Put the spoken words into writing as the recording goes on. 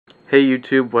Hey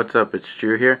YouTube, what's up? It's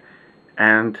Drew here,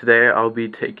 and today I'll be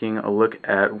taking a look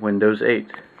at Windows 8.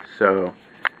 So,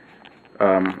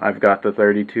 I've got the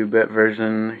 32-bit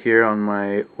version here on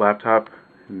my laptop,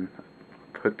 and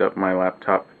hooked up my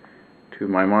laptop to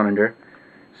my monitor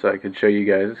so I could show you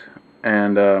guys.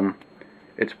 And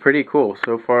it's pretty cool.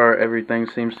 So far, everything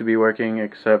seems to be working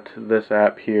except this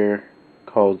app here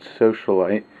called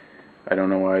Socialite. I don't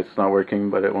know why it's not working,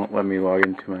 but it won't let me log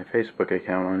into my Facebook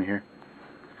account on here.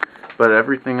 But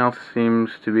everything else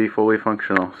seems to be fully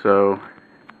functional, so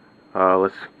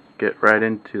let's get right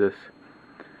into this.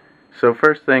 So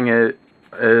first thing is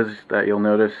that you'll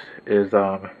notice is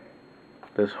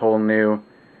this whole new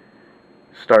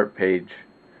start page.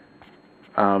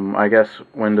 I guess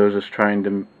Windows is trying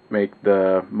to make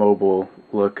the mobile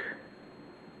look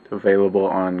available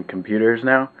on computers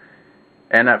now,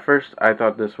 and at first I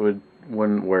thought this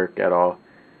wouldn't work at all.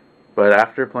 But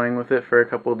after playing with it for a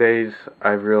couple days,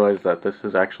 I've realized that this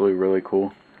is actually really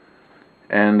cool.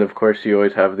 And of course you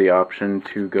always have the option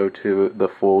to go to the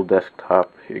full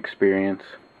desktop experience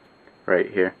right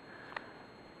here.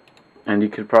 And you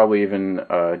could probably even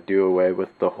do away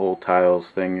with the whole tiles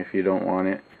thing if you don't want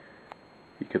it.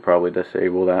 You could probably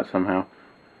disable that somehow.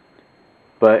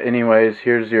 But anyways,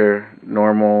 here's your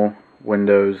normal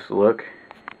Windows look.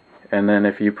 And then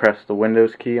if you press the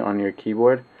Windows key on your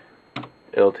keyboard,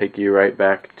 it'll take you right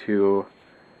back to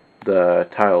the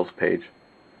tiles page.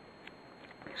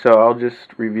 So I'll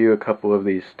just review a couple of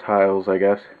these tiles, I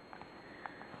guess.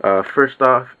 First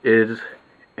off is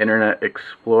Internet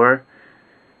Explorer.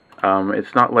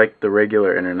 It's not like the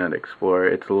regular Internet Explorer,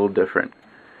 it's a little different.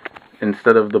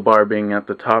 Instead of the bar being at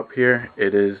the top here,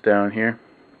 it is down here,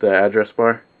 the address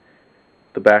bar.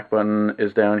 The back button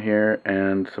is down here,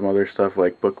 and some other stuff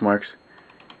like bookmarks.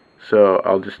 So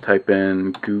I'll just type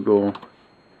in Google.com.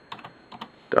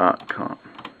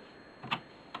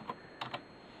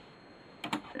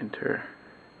 Enter,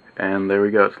 and there we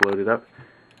go, it's loaded up.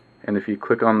 And if you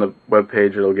click on the web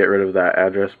page, it'll get rid of that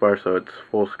address bar, so it's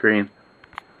full screen.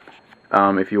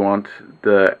 If you want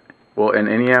in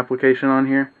any application on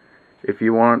here, if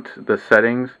you want the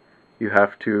settings, you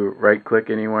have to right click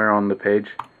anywhere on the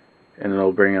page and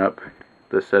it'll bring up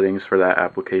the settings for that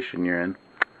application you're in.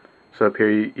 So up here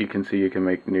you can see you can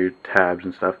make new tabs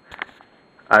and stuff.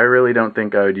 I really don't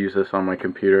think I would use this on my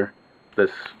computer,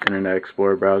 this Internet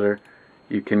Explorer browser.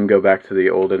 You can go back to the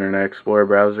old Internet Explorer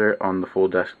browser on the full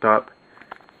desktop.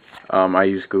 I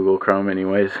use Google Chrome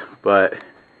anyways, but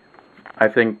I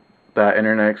think that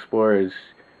Internet Explorer is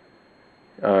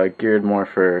geared more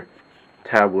for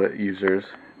tablet users,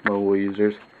 mobile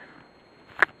users.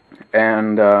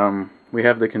 And we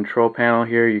have the control panel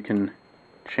here. You can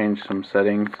change some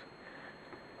settings.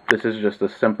 This is just a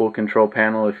simple control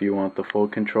panel. If you want the full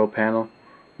control panel,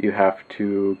 you have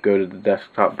to go to the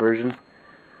desktop version.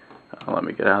 Let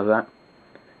me get out of that.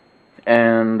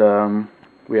 And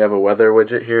we have a weather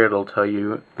widget here. It'll tell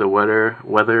you the weather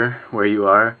where you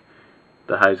are,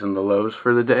 the highs and the lows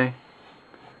for the day.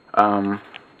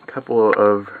 Couple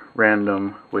of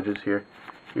random widgets here.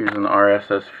 Here's an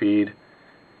RSS feed.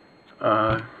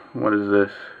 What is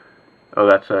this? Oh,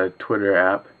 that's a Twitter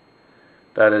app.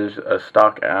 That is a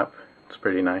stock app. It's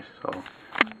pretty nice. So I'll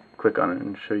click on it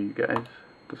and show you guys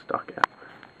the stock app.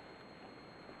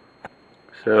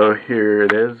 So here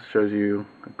it is. Shows you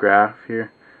a graph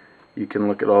here. You can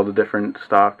look at all the different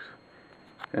stocks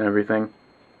and everything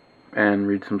and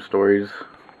read some stories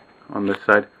on this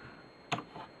side.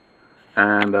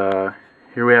 And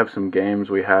here we have some games.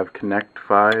 We have Connect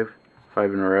 5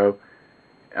 in a row,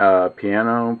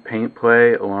 piano, paint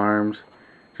play, alarms,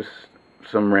 just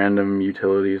some random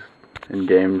utilities and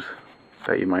games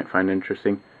that you might find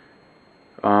interesting.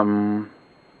 Yeah,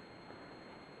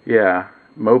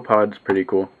 Mopod's pretty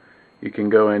cool. You can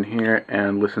go in here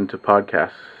and listen to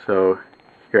podcasts. So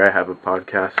here I have a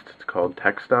podcast. It's called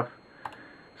Tech Stuff.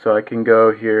 So I can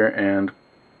go here and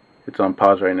it's on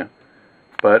pause right now.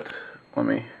 But let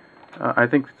me, I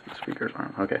think the speakers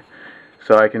aren't. Okay.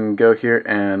 So I can go here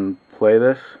and play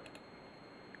this.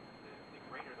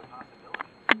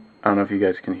 I don't know if you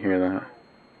guys can hear that.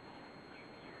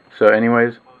 So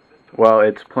anyways, while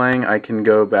it's playing, I can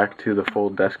go back to the full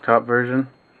desktop version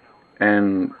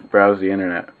and browse the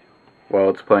internet while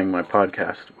it's playing my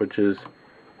podcast, which is,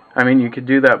 I mean, you could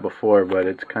do that before, but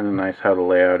it's kind of nice how the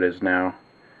layout is now.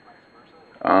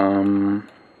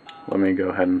 Let me go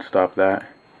ahead and stop that.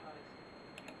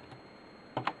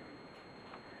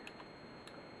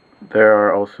 There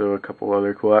are also a couple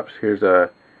other cool apps. Here's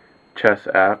a chess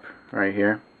app right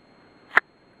here.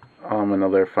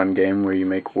 Another fun game where you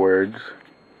make words.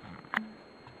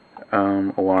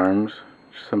 Alarms,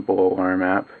 simple alarm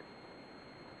app.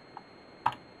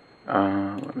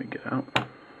 Let me get out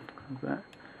of that.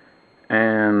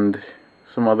 And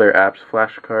some other apps,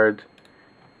 flashcards.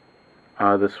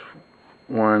 This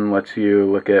one lets you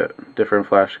look at different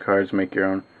flashcards, make your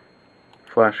own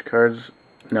flashcards.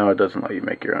 No, it doesn't let you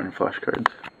make your own flashcards,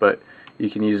 but you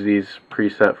can use these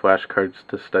preset flashcards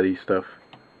to study stuff,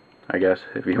 I guess,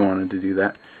 if you wanted to do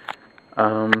that.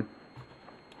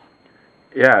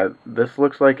 Yeah, this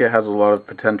looks like it has a lot of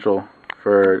potential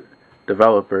for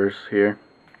developers here.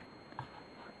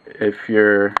 If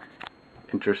you're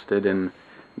interested in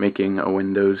making a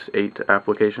Windows 8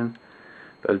 application,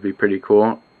 that'd be pretty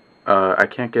cool. I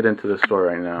can't get into the store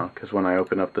right now because when I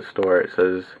open up the store it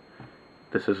says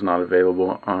this is not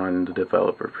available on the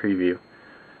developer preview.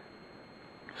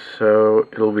 So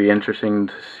it'll be interesting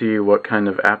to see what kind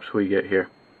of apps we get here.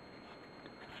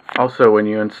 Also, when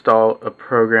you install a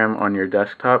program on your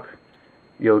desktop,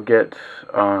 you'll get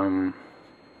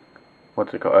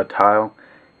what's it called? A tile.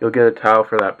 You'll get a tile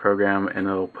for that program and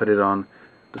it'll put it on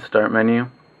the start menu.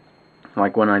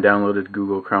 Like when I downloaded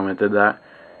Google Chrome, it did that.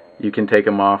 You can take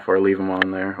them off or leave them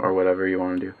on there or whatever you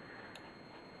want to do.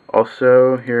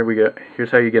 Also,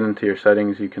 here's how you get into your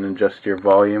settings. You can adjust your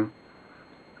volume.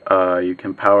 You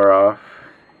can power off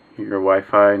your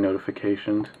Wi-Fi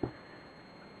notifications.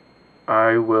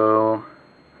 I will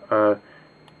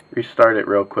restart it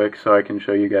real quick so I can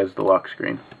show you guys the lock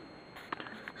screen.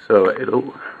 So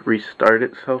it'll restart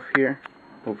itself here.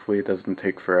 Hopefully it doesn't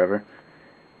take forever.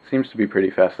 Seems to be pretty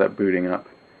fast at booting up.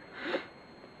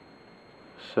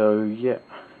 So yeah,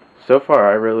 so far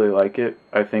I really like it.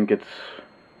 I think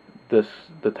the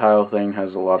tile thing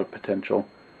has a lot of potential.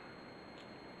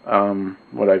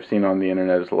 What I've seen on the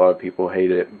internet is a lot of people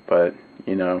hate it, but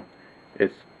you know,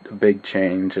 it's a big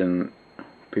change and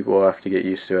people will have to get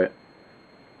used to it.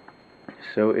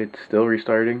 So it's still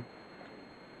restarting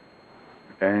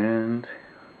and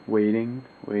waiting.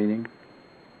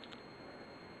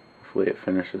 Hopefully it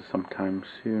finishes sometime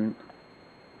soon.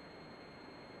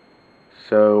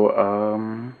 So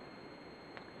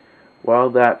while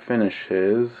that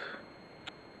finishes,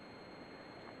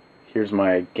 here's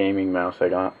my gaming mouse I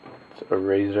got. It's a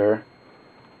Razer,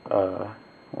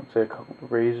 what's it called?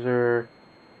 Razer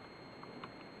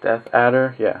Death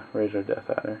Adder? Yeah, Razer Death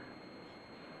Adder.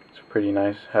 It's pretty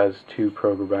nice. Has two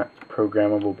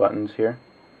programmable buttons here.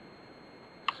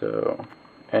 So,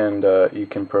 and you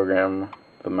can program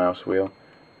the mouse wheel.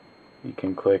 You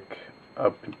can click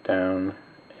up, down,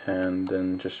 and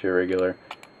then just your regular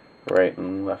right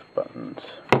and left buttons.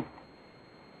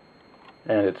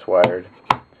 And it's wired.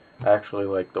 I actually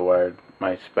like the wired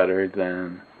mice better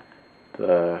than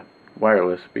the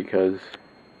wireless because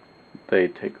they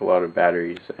take a lot of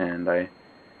batteries and I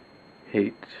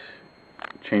hate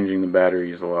changing the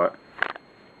batteries a lot.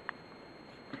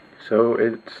 So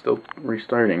it's still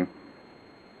restarting.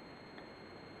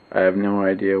 I have no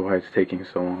idea why it's taking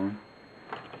so long.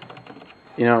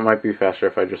 You know, it might be faster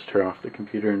if I just turn off the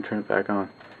computer and turn it back on.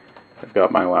 I've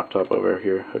got my laptop over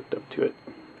here hooked up to it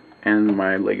and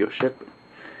my Lego ship.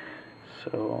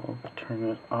 So I'll turn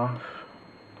it off.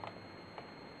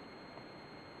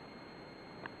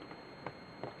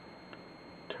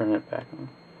 Turn it back on.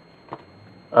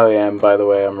 Oh yeah, and by the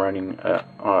way, I'm running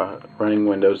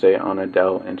Windows 8 on a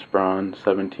Dell Inspiron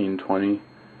 1720.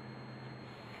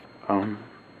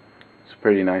 It's a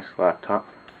pretty nice laptop.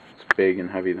 It's big and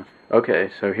heavy though.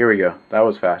 Okay, so here we go. That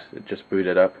was fast. It just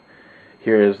booted up.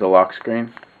 Here is the lock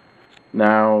screen.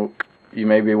 Now, you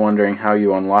may be wondering how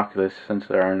you unlock this since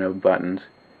there are no buttons.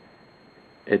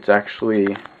 It's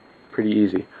actually pretty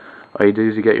easy. All you do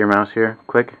is you get your mouse here,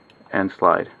 click, and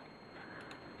slide.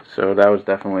 So that was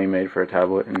definitely made for a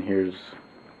tablet, and here's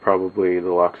probably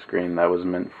the lock screen that was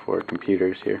meant for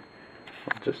computers here.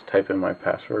 I'll just type in my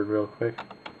password real quick.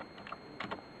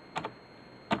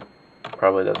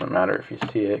 Probably doesn't matter if you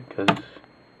see it, because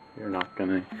you're not going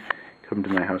to come to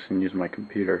my house and use my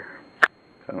computer.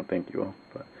 I don't think you will,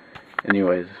 but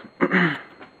anyways.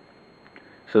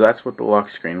 So that's what the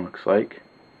lock screen looks like.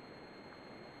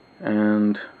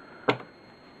 And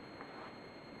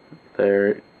there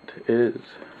it is.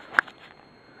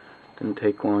 Didn't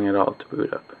take long at all to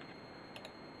boot up.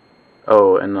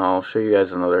 Oh, and I'll show you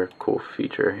guys another cool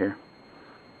feature here.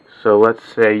 So let's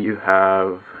say you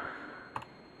have,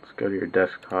 let's go to your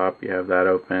desktop, you have that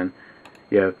open,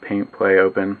 you have Paint Play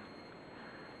open,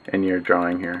 and you're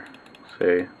drawing here.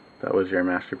 Say that was your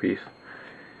masterpiece.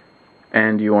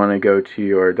 And you want to go to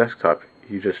your desktop.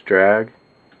 You just drag,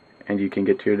 and you can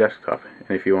get to your desktop.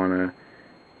 And if you want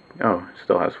to, oh, it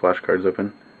still has flashcards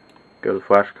open. Go to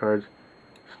flashcards,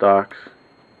 stocks,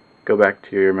 go back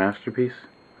to your masterpiece,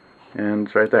 and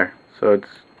it's right there. So it's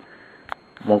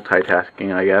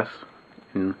multitasking, I guess,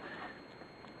 and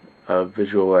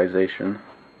visualization.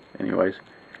 Anyways,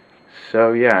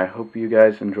 so yeah, I hope you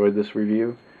guys enjoyed this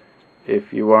review.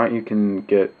 If you want, you can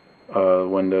get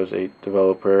Windows 8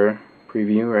 Developer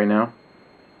Preview right now.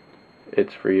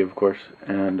 It's free, of course,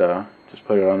 and just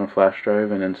put it on a flash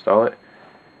drive and install it.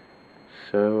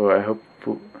 So I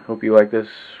hope you like this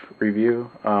review.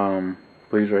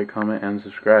 Please rate, comment, and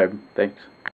subscribe. Thanks.